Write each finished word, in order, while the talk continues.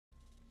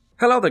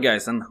Hello there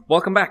guys and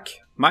welcome back.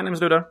 My name is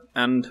Ludeer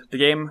and the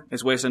game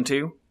is Wasteland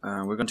 2.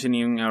 We're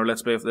continuing our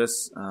let's play of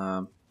this.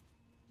 So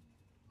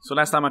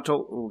last time I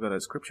told... Oh, we got a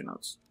description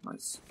notes.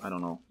 Nice. I don't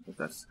know if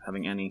that's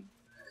having any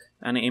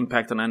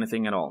impact on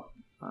anything at all.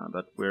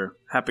 But we're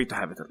happy to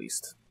have it at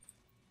least.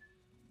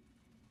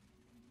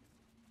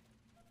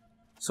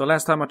 So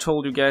last time I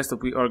told you guys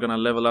that we are gonna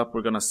level up.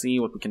 We're gonna see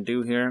what we can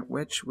do here,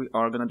 which we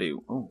are gonna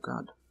do. Oh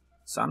god.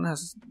 Sun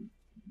has...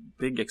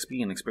 big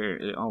XP and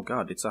experience. Oh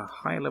god, it's a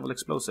high level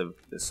explosive,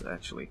 this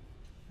actually.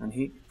 And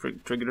he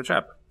triggered a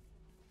trap.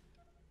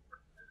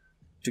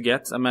 To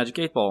get a magic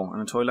 8 ball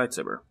and a toy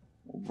lightsaber.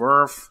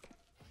 Worth.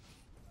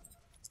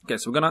 Okay,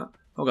 so we're gonna...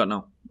 Oh god,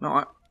 no.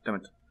 No, damn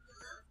it.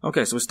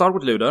 Okay, so we start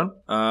with Ludeer.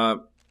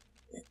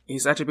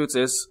 His attributes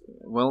is,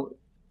 well,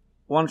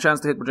 1 chance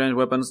to hit with ranged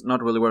weapons,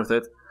 not really worth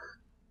it.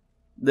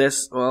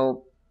 This,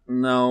 well,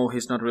 no,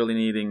 he's not really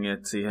needing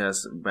it. He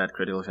has bad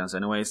critical chance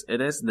anyways.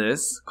 It is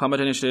this. Combat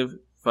initiative.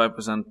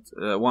 5%,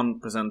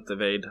 1%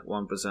 evade,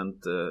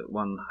 1%,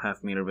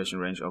 1/2 meter vision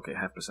range. Okay,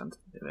 0.5%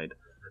 evade.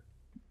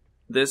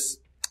 This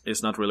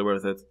is not really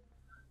worth it.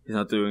 He's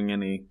not doing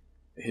any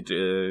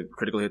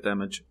critical hit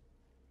damage.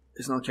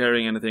 He's not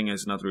carrying anything.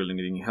 He's not really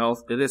needing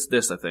health. It is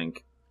this, I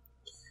think.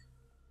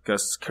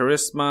 Because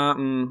charisma,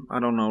 I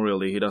don't know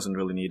really. He doesn't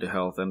really need the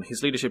health, and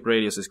his leadership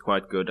radius is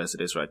quite good as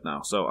it is right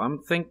now. So I'm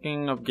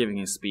thinking of giving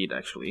him speed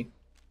actually.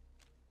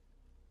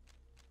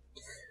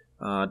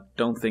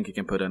 Don't think he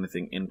can put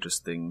anything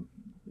interesting,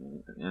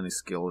 any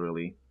skill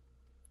really.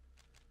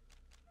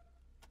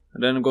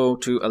 And then go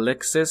to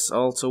Alexis,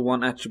 also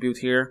 1 attribute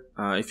here.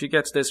 If you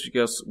get this, you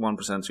get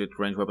 1% with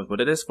range weapons,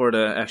 but it is for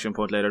the action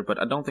point later, but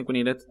I don't think we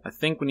need it. I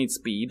think we need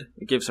speed.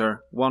 It gives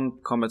her 1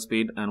 combat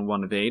speed and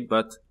 1 evade,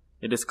 but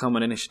it is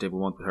combat initiative we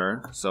want with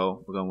her,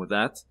 so we're going with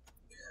that.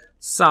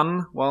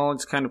 Sun, well,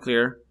 it's kind of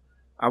clear.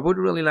 I would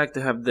really like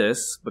to have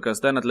this, because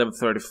then at level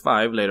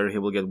 35 later he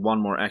will get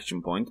 1 more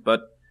action point,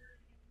 but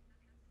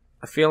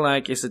I feel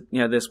like,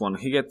 this one.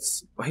 He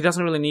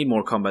doesn't really need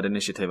more combat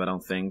initiative, I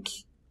don't think.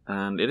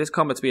 And it is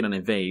combat speed and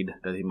evade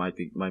that he might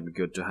be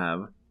good to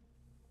have.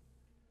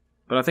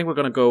 But I think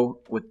we're gonna go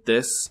with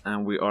this,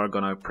 and we are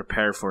gonna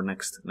prepare for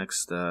next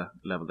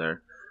level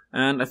there.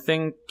 And I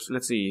think,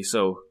 let's see,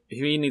 so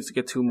he needs to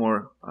get 2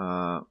 more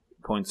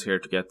points here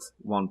to get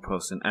 1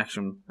 person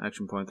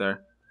action point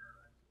there.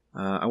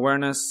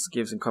 Awareness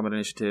gives him combat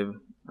initiative.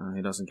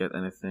 He doesn't get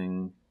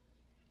anything.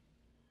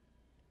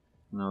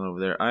 Not over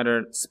there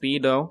either.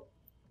 Speed though,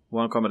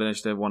 1 combat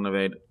initiative, 1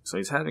 evade, so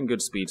he's having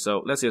good speed.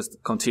 So let's just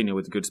continue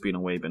with good speed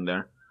on Wayben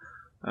there.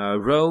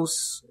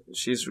 Rose,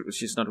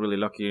 she's not really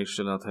lucky.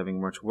 She's not having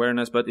much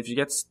awareness, but if she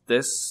gets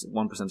this,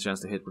 1%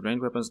 chance to hit with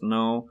ranged weapons.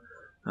 No.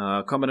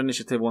 Combat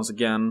initiative once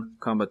again.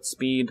 Combat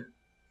speed.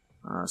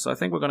 So I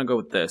think we're gonna go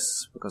with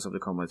this because of the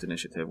combat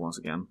initiative once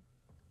again.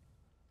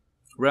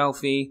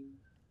 Ralphie,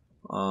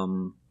 I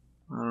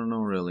don't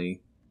know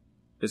really.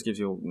 This gives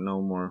you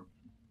no more.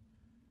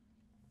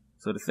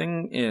 So the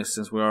thing is,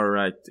 since we are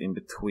right in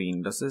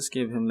between, does this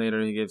give him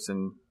later? He gives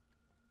him...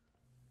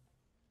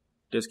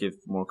 Just give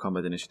more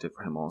combat initiative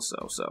for him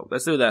also. So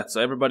let's do that. So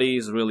everybody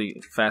is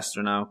really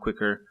faster now,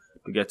 quicker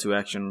to get to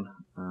action.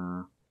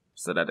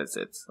 So that is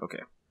it.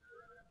 Okay.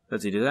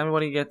 Let's see, did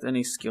anybody get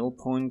any skill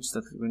points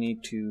that we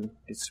need to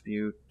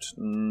distribute?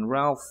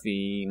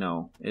 Ralphie,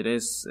 no. It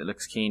is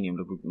Lexcanium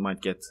that we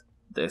might get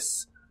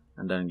this,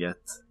 and then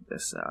get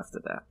this after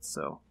that.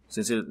 So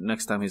since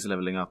next time he's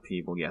leveling up,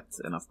 he will get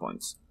enough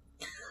points.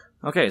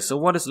 Okay, so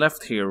what is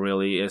left here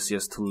really is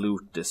just to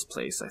loot this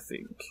place, I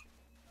think.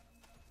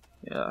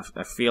 Yeah,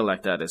 I feel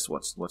like that is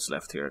what's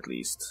left here at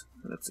least.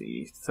 Let's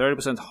see,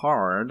 30%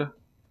 hard.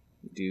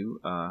 Do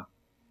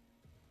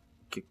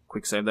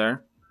quick save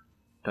there.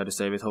 Try to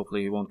save it.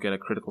 Hopefully, you won't get a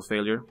critical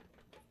failure.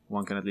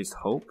 One can at least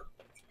hope.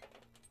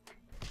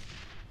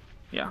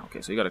 Yeah, okay,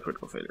 so you got a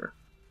critical failure.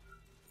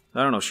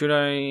 I don't know.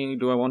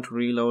 Do I want to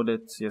reload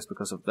it just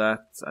because of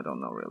that? I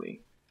don't know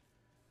really.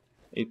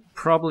 It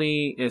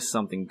probably is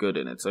something good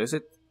in it. So is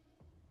it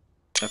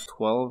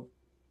F12?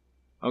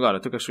 Oh god, I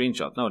took a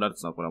screenshot. No,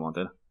 that's not what I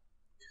wanted.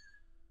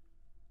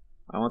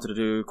 I wanted to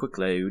do quick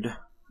load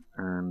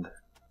and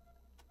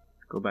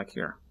go back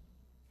here.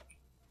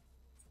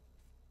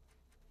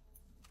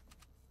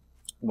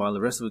 While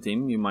the rest of the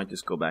team, you might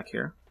just go back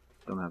here.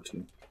 Don't have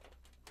to.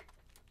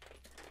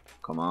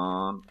 Come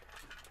on.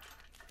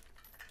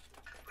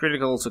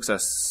 Critical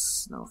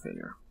success. No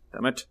failure.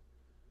 Damn it.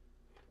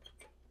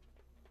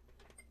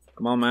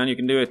 Come on, man, you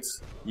can do it.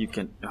 You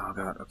can. Oh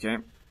god. Okay.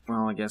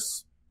 Well, I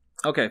guess.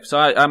 Okay, so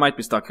I might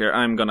be stuck here.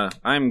 I'm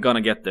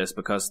gonna get this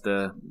because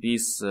the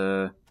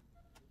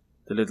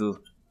little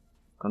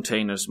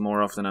containers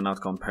more often than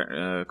not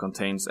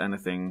contains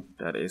anything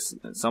that is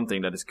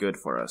something that is good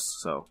for us.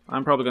 So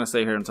I'm probably gonna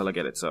stay here until I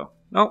get it. So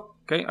no.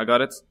 Okay, I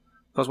got it.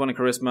 +1 in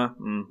charisma.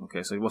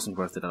 Okay, so it wasn't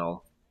worth it at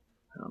all.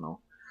 I don't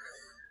know.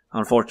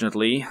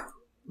 Unfortunately,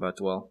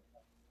 but well,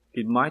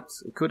 it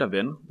could have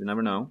been. You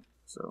never know.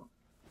 So.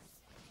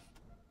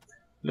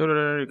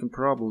 Ludeer, you can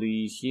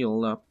probably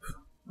heal up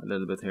a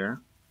little bit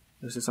here.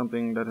 This is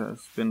something that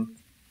has been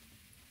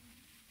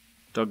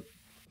dug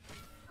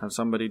Have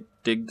somebody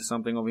digged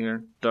something over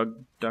here?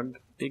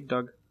 Dig.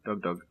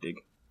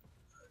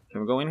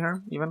 Can we go in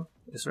here, even?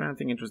 Is there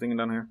anything interesting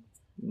down here?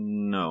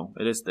 No.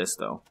 It is this,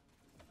 though.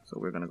 So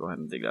we're gonna go ahead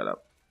and dig that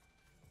up.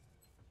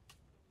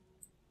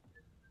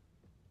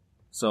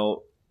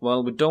 So,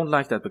 well, we don't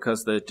like that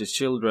because the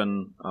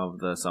children of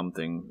the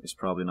something is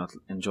probably not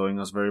enjoying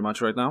us very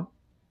much right now.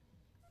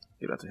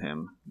 Give that to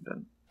him.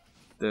 Then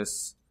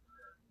this.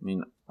 I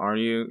mean,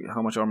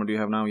 how much armor do you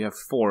have now? You have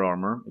 4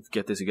 armor. If you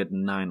get this, you get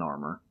 9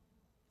 armor.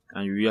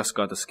 And you just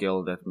got a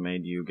skill that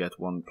made you get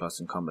 1+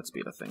 in combat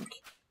speed, I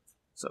think.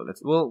 So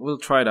we'll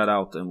try that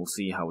out and we'll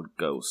see how it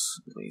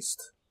goes, at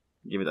least.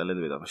 Give it a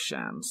little bit of a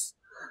chance.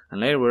 And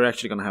later we're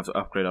actually gonna have to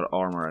upgrade our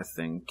armor, I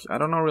think. I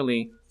don't know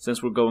really,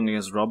 since we're going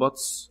against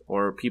robots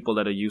or people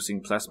that are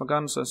using plasma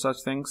guns or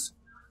such things.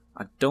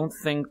 I don't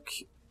think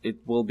it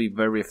will be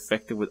very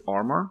effective with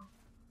armor.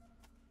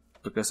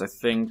 Because I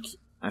think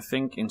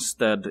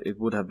instead it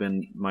would have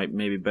been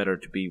maybe better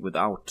to be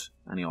without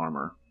any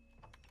armor.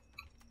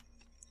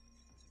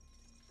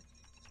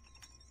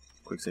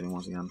 Quick saving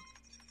once again,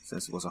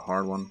 since it was a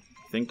hard one.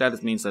 I think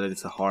that means that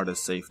it's the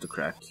hardest safe to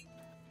crack.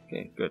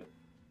 Okay, good.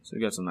 So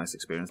we got some nice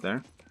experience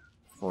there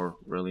for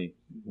really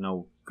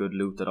no good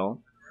loot at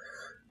all.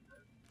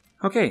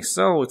 Okay,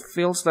 so it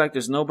feels like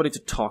there's nobody to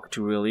talk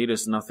to really.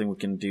 There's nothing we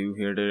can do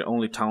here. They're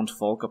only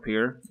townsfolk up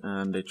here,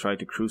 and they try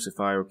to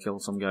crucify or kill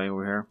some guy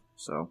over here.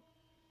 So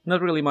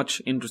not really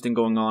much interesting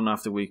going on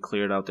after we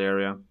cleared out the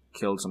area,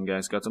 killed some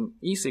guys, got some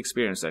easy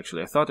experience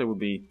actually. I thought it would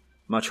be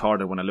much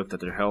harder when I looked at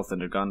their health and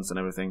their guns and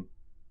everything.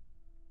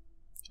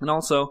 And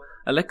also,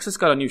 Alexis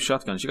got a new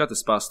shotgun. She got the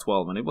Spas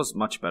 12, and it was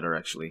much better,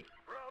 actually.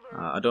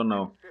 I don't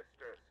know.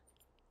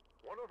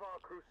 One of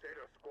our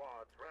Crusader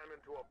squads ran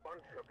into a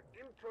bunch of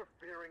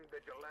interfering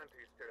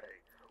vigilantes today,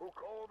 who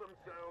call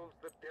themselves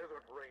the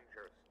Desert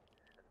Rangers.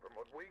 And from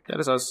what we can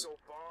see so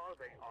far,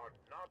 they are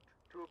not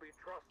to be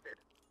trusted.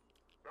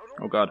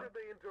 Oh God.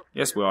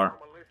 Yes, we are.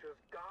 Militia's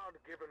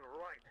God-given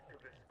right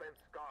to dispense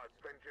God's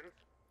vengeance.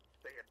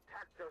 They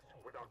attacked us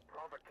without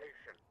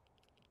provocation.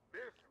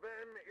 This,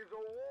 then, is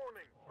a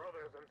warning,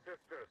 brothers and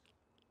sisters.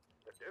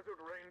 The Desert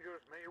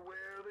Rangers may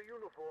wear the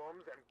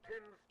uniforms and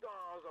tin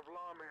stars of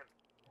lawmen,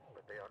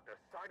 but they are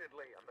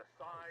decidedly on the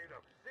side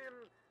of sin,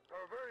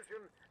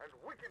 perversion, and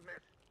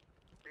wickedness.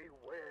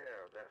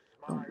 Beware their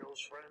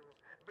smiles, friends.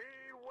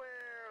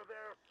 Beware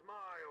their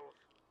smiles.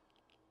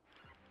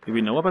 Do we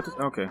know about this?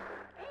 Okay.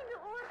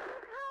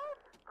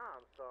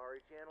 I'm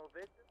sorry, Channel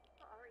Victor.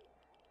 Sorry.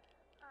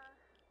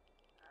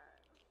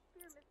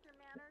 Dear Mr.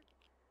 Manners,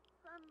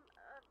 some,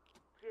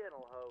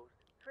 Channel host.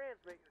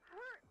 Transmit.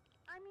 hurt.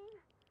 I mean,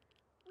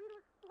 we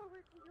look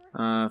forward to your...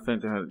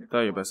 Think to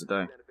die your best to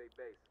die.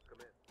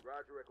 Come in.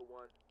 Roger, Echo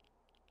 1.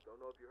 Don't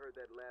know if you heard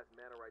that last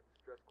Mannerite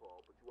distress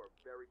call, but you are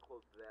very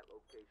close to that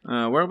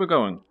location. Where are we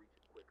going?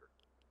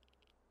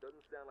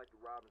 Doesn't sound like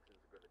the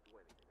Robinsons are going to do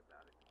anything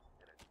about it.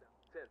 And it's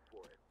 10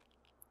 for it.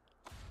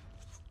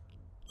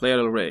 Play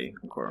Little Ray,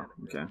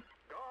 okay.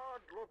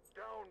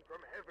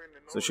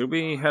 So should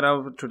we head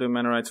out to the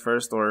Mannerites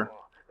first, or...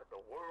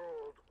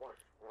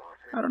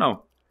 I don't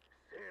know.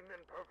 Sin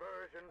and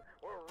perversion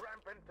were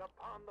rampant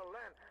upon the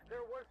land.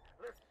 There was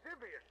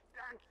lascivious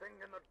dancing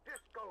in the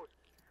discos.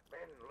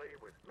 Men lay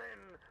with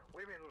men,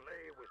 women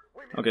lay with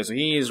women. Okay, so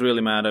he is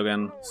really mad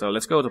again. So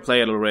let's go to Play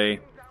Little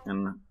Ray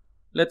and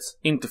let's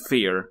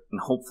interfere,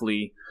 and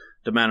hopefully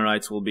the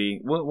Mannerites will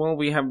be... Well,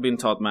 we have been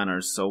taught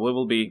manners, so we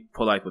will be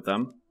polite with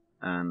them.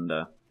 And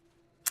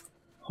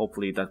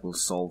hopefully that will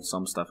solve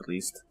some stuff at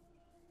least.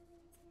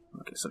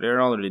 Okay, so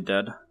they're already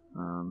dead.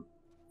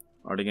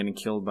 Are they getting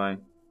killed by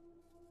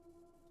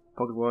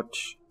Pocket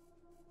Watch?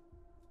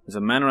 There's a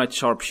Mannerite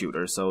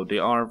sharpshooter, so they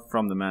are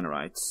from the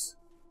Mannerites.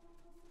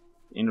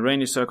 In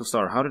Rainy Circle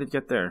Star, how did it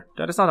get there?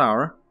 That is not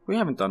our. We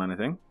haven't done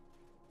anything.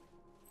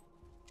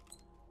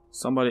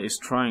 Somebody is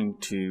trying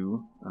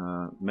to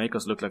make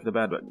us look like the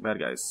bad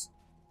guys.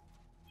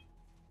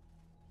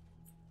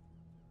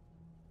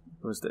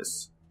 Who is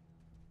this?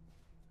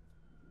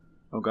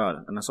 Oh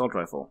God, an assault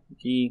rifle.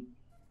 Okay,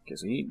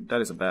 so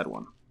that is a bad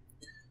one.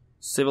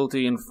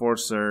 Civility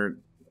Enforcer,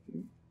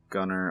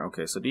 Gunner.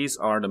 Okay, so these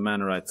are the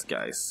Mannerites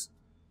guys.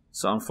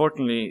 So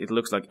unfortunately, it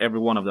looks like every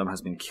one of them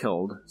has been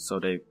killed. So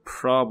they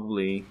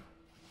probably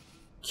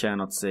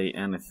cannot say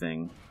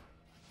anything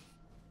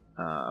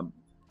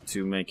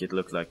to make it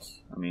look like,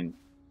 to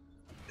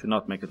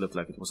not make it look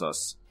like it was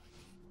us.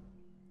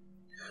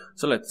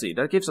 So let's see,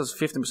 that gives us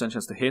 15%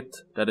 chance to hit.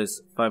 That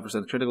is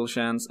 5% critical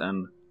chance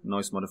and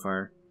noise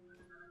modifier.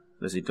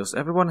 Let's see, does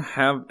everyone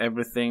have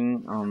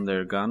everything on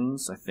their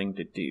guns? I think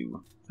they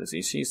do. Let's see,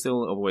 is she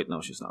still... Oh wait,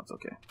 no, she's not,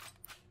 okay.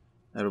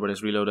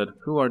 Everybody's reloaded.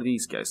 Who are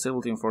these guys?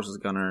 Civil Team Forces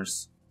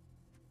Gunners.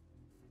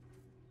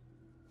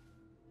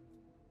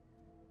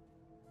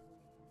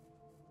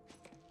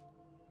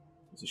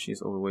 So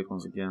she's overweight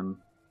once again.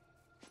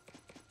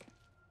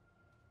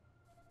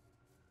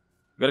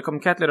 We gotta come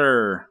cat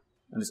litter!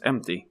 And it's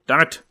empty.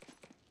 Damn it!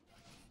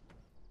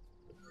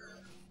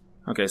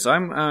 Okay, so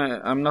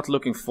I'm not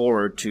looking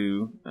forward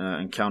to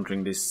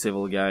encountering these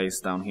civil guys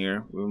down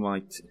here. We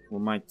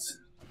might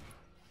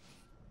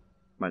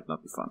Might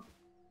not be fun.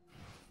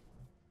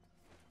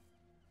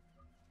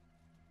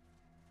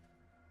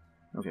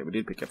 Okay, we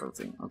did pick up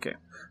everything. Okay,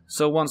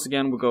 so once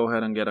again, we'll go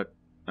ahead and get a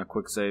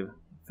quick save.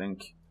 I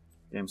think.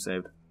 Game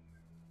saved.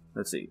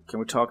 Let's see. Can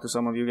we talk to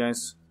some of you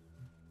guys?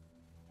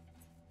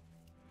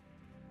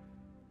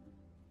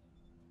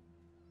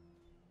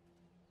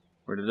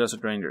 We're the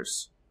Desert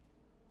Rangers.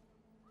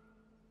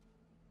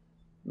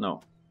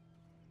 No.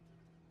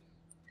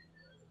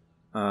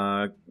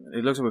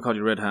 It looks like we caught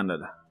you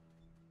red-handed.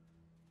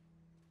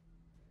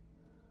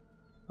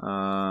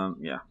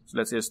 Yeah. So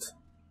let's just...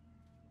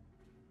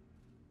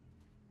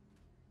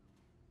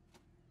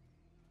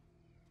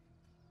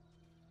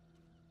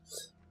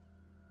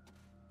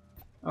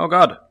 Oh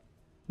God!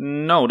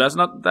 No, that's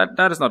not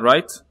that is not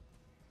right.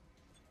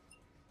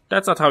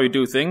 That's not how you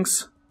do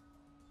things.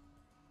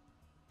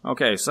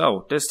 Okay,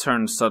 so this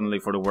turns suddenly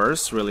for the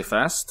worse really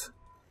fast,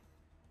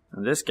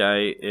 and this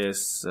guy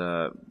is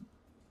gonna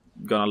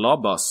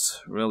lob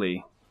us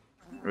really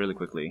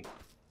quickly.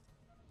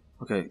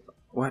 Okay,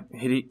 what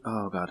he?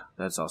 Oh God,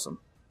 that's awesome.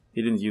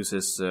 He didn't use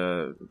his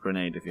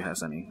grenade if he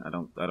has any. I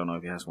don't know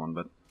if he has one,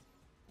 but.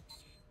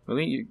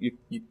 Really?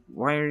 You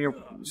why are you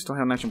still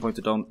have an action point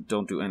to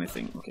don't do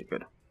anything? Okay,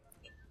 good.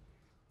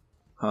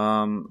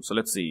 So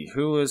let's see.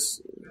 Who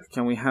is...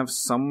 Can we have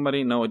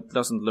somebody? No, it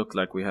doesn't look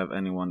like we have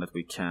anyone that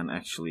we can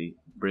actually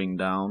bring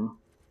down.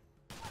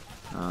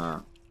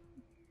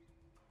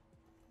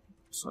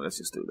 So let's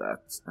just do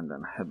that and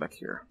then head back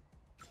here.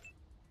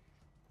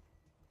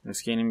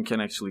 This game can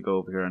actually go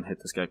over here and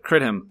hit this guy.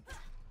 Crit him!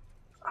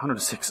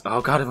 106.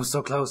 Oh God, it was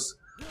so close.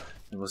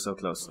 It was so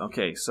close.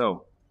 Okay,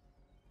 so...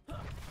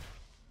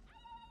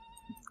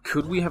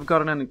 Could we have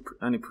gotten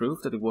any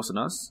proof that it wasn't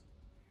us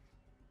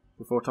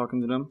before talking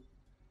to them?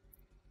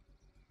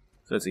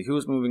 So let's see,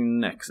 who's moving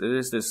next? It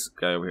is this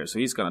guy over here, so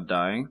he's gonna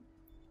die.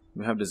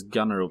 We have this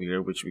gunner over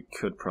here, which we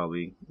could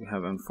probably... We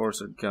have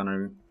enforcer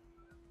gunner.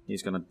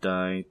 He's gonna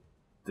die.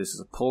 This is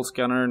a pulse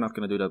gunner, not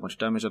gonna do that much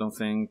damage, I don't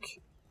think.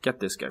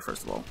 Get this guy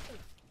first of all.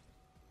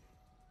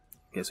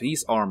 Okay, so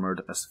he's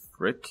armored as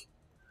frick.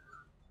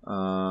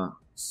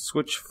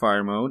 Switch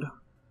fire mode.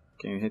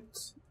 Can you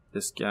hit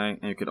this guy?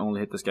 And you can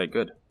only hit this guy.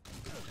 Good.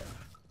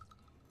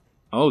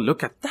 Oh,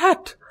 look at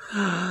that!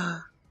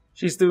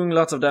 She's doing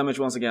lots of damage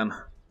once again.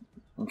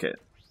 Okay,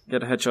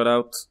 get a headshot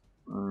out.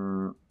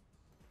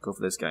 Go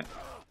for this guy.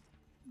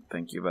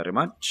 Thank you very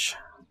much.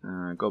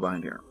 Go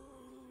behind here.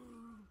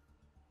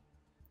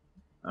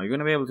 Are you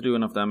gonna be able to do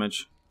enough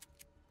damage?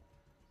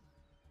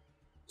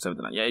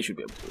 79. Yeah, you should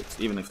be able to do it,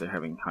 even if they're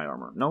having high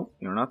armor. No,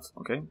 you're not.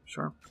 Okay,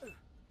 sure.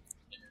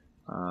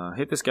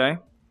 Hit this guy.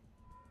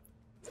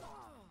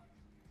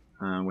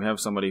 We have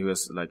somebody who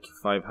has like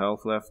 5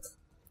 health left.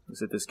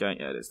 Is it this guy?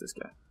 Yeah, it is this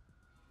guy.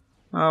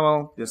 Oh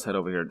well, just head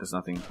over here. There's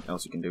nothing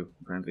else you can do,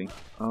 apparently.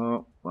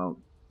 Oh, well,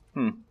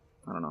 I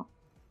don't know.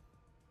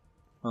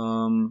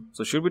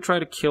 So should we try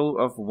to kill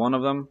off one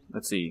of them?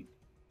 Let's see.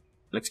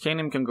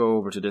 Lexcanium can go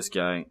over to this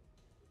guy,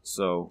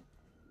 so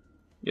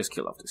just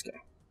kill off this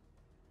guy.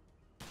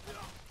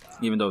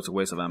 Even though it's a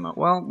waste of ammo.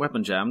 Well,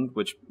 weapon jammed,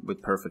 which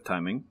with perfect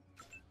timing.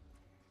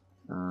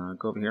 Go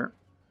over here.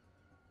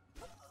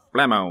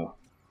 Blammo!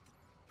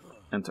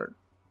 Enter.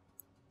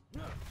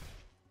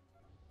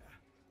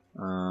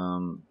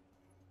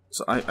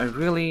 So I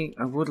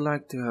would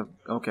like to have...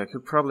 Okay, I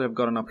could probably have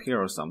gotten up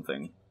here or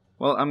something.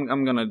 Well,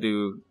 I'm gonna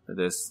do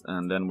this,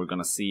 and then we're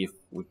gonna see if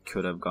we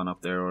could have gone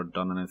up there or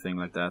done anything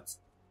like that.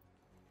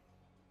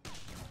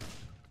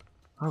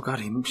 Oh God,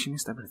 she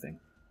missed everything.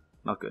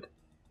 Not good.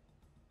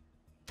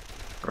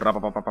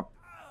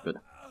 Good.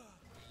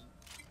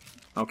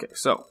 Okay,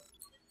 so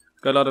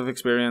got a lot of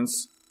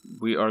experience.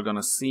 We are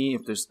gonna see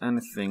if there's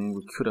anything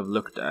we could have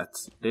looked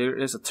at. There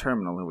is a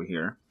terminal over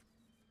here.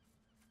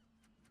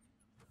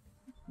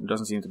 It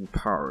doesn't seem to be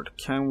powered.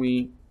 Can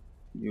we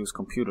use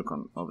computer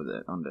over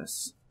there on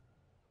this?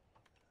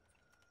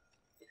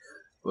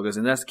 Because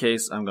in that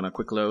case, I'm gonna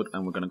quick load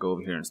and we're gonna go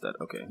over here instead.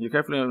 Okay, you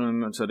carefully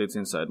study it's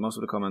inside. Most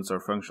of the comments are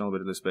functional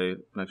with the display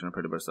connection or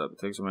pretty burst up. It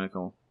takes a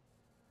medical.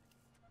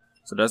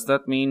 So does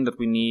that mean that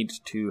we need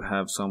to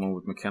have someone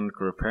with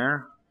mechanical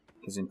repair?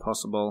 It's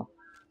impossible.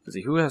 Let's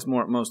see, who has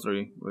more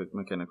mostly with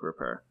mechanical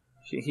repair?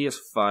 He has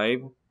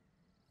 5.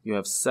 You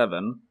have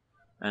 7.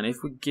 And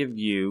if we give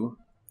you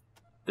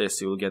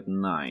this, you will get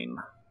 9.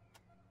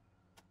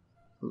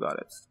 Who got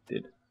it?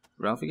 Did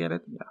Ralphie get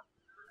it? Yeah.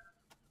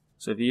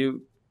 So if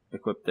you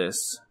equip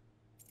this,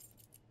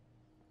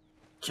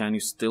 can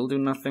you still do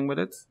nothing with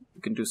it?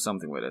 You can do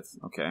something with it.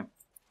 Okay.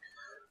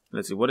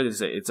 Let's see, what did it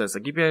say? It says,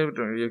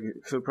 you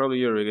should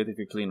probably rig it if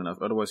you're clean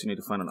enough. Otherwise, you need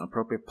to find an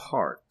appropriate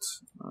part.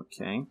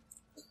 Okay.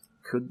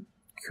 Could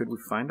we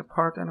find a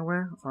part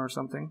anywhere or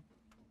something?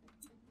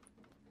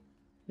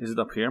 Is it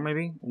up here,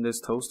 maybe? In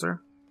this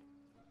toaster?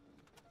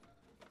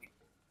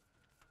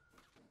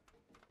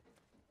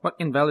 What?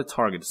 Invalid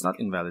target? It's not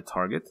invalid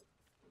target.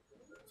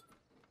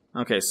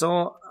 Okay,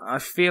 so I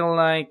feel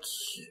like...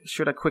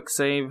 Should I quick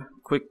save?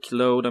 Quick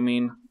load, I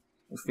mean...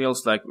 It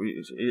feels like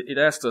it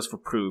asked us for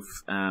proof,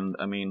 and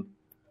I mean...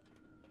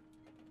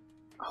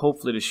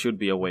 hopefully there should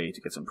be a way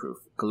to get some proof.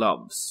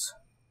 Gloves.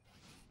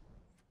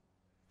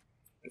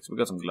 Okay, so we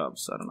got some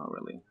gloves. I don't know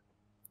really.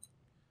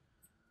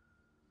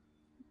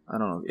 I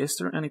don't know. Is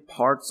there any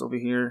parts over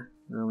here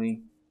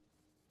really?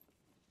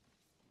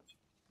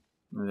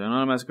 There's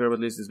another massacre, but at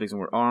least these victims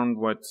were armed.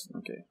 What?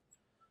 Okay.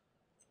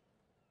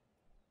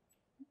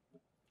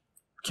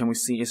 Can we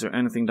see? Is there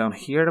anything down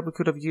here that we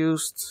could have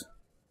used?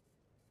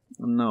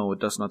 No, it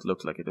does not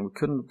look like it, and we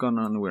couldn't have gone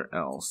anywhere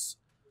else.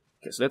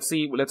 Okay, so let's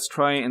see. Let's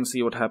try and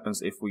see what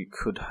happens if we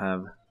could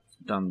have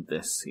done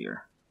this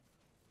here.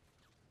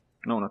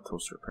 No, not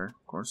toast repair,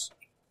 of course.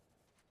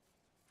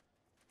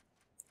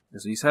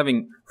 So he's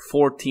having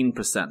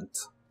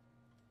 14%.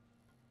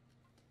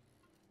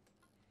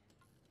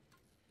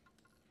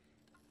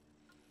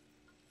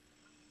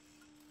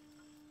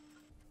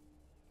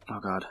 Oh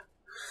god.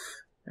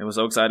 It was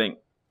so exciting.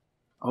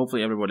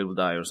 Hopefully everybody will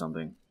die or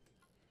something.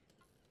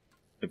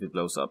 If it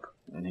blows up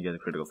and he gets a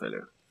critical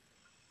failure.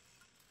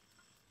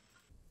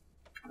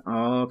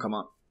 Oh, come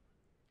on.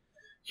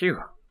 Phew.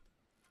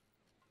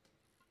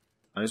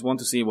 I just want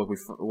to see what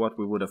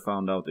we would have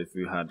found out if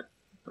we had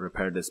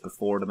repaired this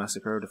before the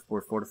massacre,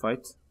 before the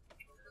fight.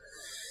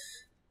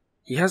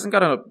 He hasn't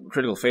got a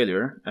critical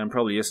failure, and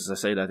probably yes, as I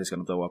say that, he's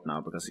gonna blow up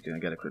now because he's gonna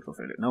get a critical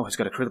failure. No, he's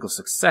got a critical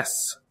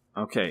success.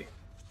 Okay.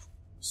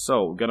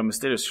 So, we got a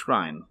mysterious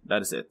shrine.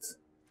 That is it.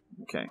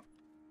 Okay.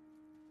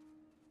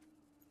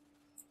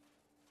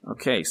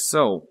 Okay,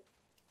 so...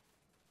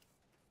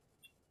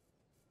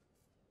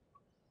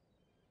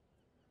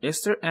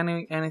 Is there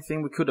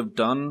anything we could have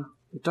done?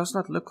 It does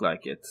not look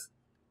like it.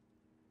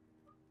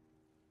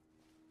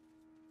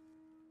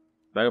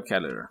 Backup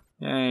calendar.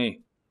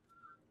 Yay.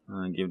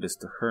 Give this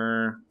to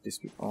her.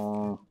 Dispute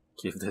all.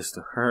 Give this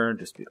to her.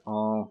 Dispute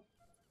all.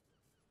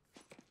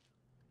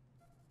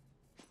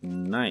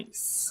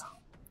 Nice.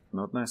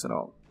 Not nice at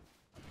all.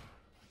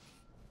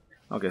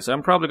 Okay, so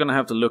I'm probably gonna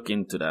have to look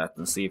into that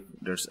and see if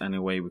there's any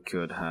way we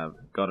could have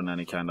gotten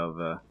any kind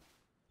of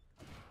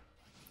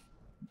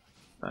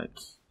like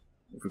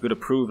if we could have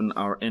proven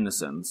our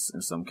innocence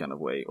in some kind of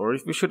way, or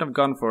if we should have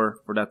gone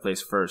for that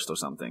place first or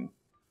something.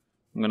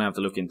 I'm gonna have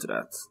to look into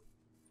that.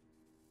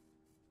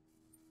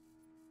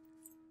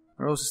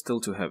 Rose is still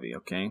too heavy.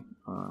 Okay.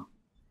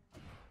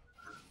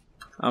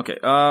 Okay.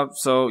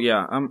 So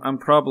yeah, I'm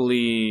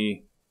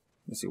probably.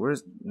 Let's see.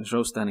 Where's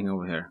Rose standing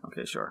over here?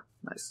 Okay, sure.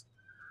 Nice.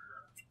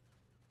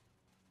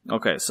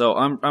 Okay, so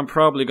I'm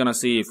probably gonna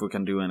see if we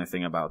can do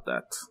anything about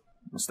that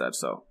instead.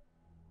 So.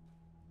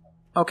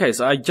 Okay,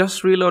 so I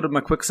just reloaded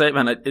my quick save,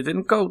 and it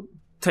didn't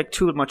take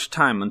too much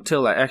time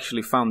until I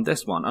actually found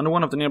this one. Under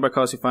one of the nearby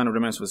cars, you find a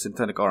remains of a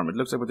synthetic arm. It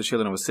looks like with the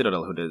children of a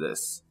citadel who did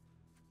this.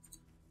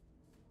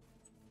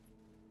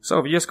 So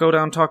if you just go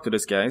down and talk to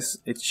these guys,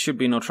 it should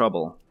be no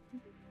trouble.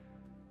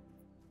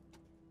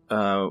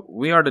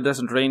 We are the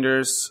Desert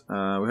Rangers. We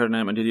heard a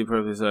name, and did you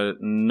probably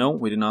no,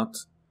 we did not.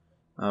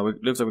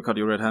 Looks like we caught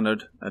you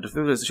red-handed. The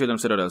food is the children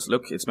of citadels.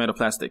 Look, it's made of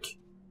plastic.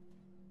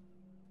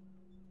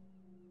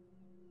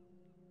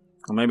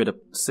 Or maybe the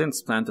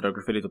synths planted our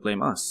graffiti to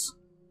blame us.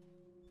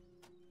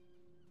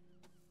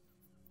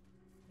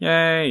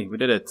 Yay, we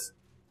did it.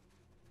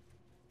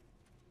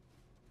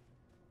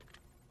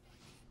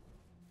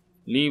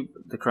 Leave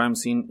the crime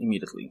scene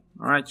immediately.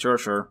 Alright,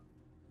 sure.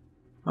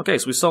 Okay,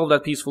 so we solved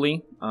that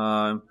peacefully.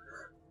 I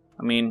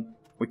mean,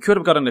 we could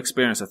have gotten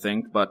experience, I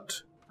think,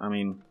 but, I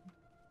mean,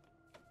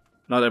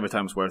 not every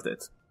time is worth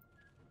it.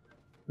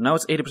 Now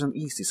it's 80%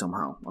 easy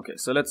somehow. Okay,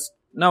 so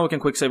now we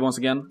can quick save once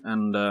again,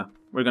 and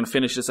we're gonna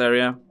finish this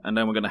area, and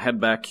then we're gonna head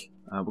back.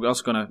 We're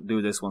also gonna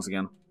do this once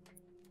again,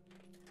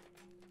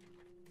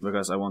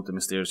 because I want the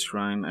mysterious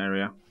shrine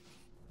area.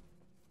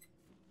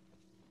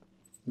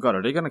 God,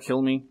 are they gonna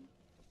kill me?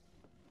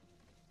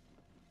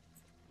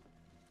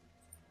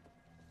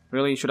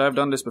 Really? Should I have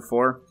done this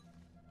before?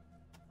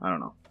 I don't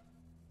know.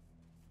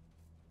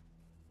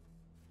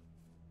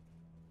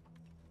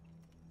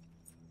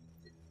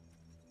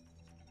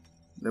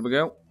 There we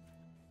go.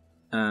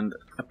 And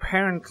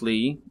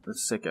apparently,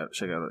 let's check out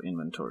our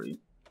inventory.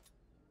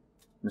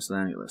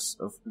 Miscellaneous.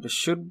 There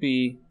should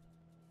be.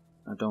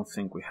 I don't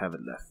think we have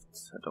it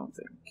left. I don't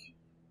think.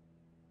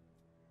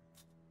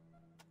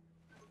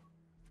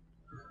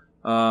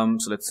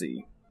 So let's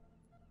see.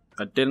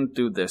 I didn't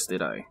do this,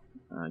 did I?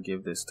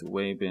 Give this to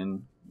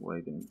Waybin.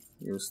 Waybin,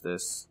 use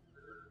this.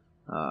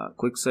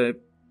 Quick save.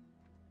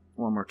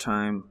 One more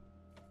time.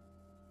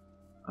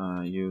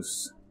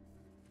 Use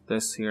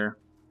this here.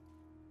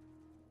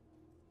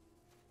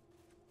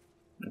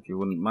 If you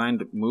wouldn't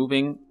mind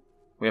moving.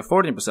 We have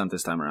 14%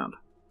 this time around.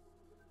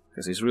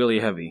 Because he's really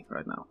heavy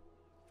right now.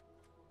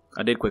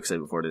 I did quick save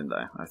before, didn't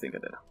I? I think I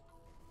did.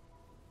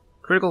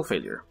 Critical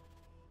failure.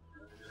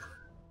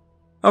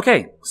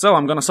 Okay, so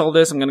I'm gonna solve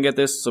this. I'm gonna get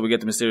this so we get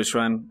the mysterious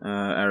shrine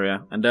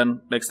area. And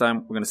then next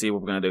time we're gonna see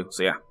what we're gonna do.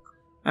 So yeah.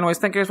 Anyways,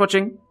 thank you guys for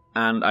watching.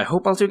 And I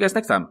hope I'll see you guys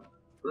next time.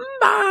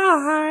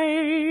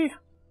 Bye!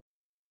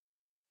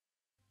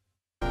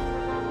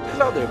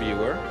 Hello there,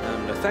 viewer.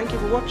 And thank you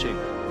for watching.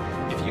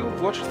 If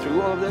you've watched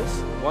through all of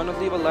this, why not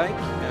leave a like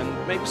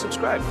and maybe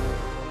subscribe?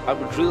 I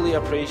would really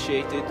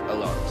appreciate it a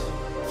lot.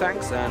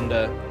 Thanks and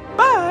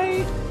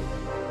bye!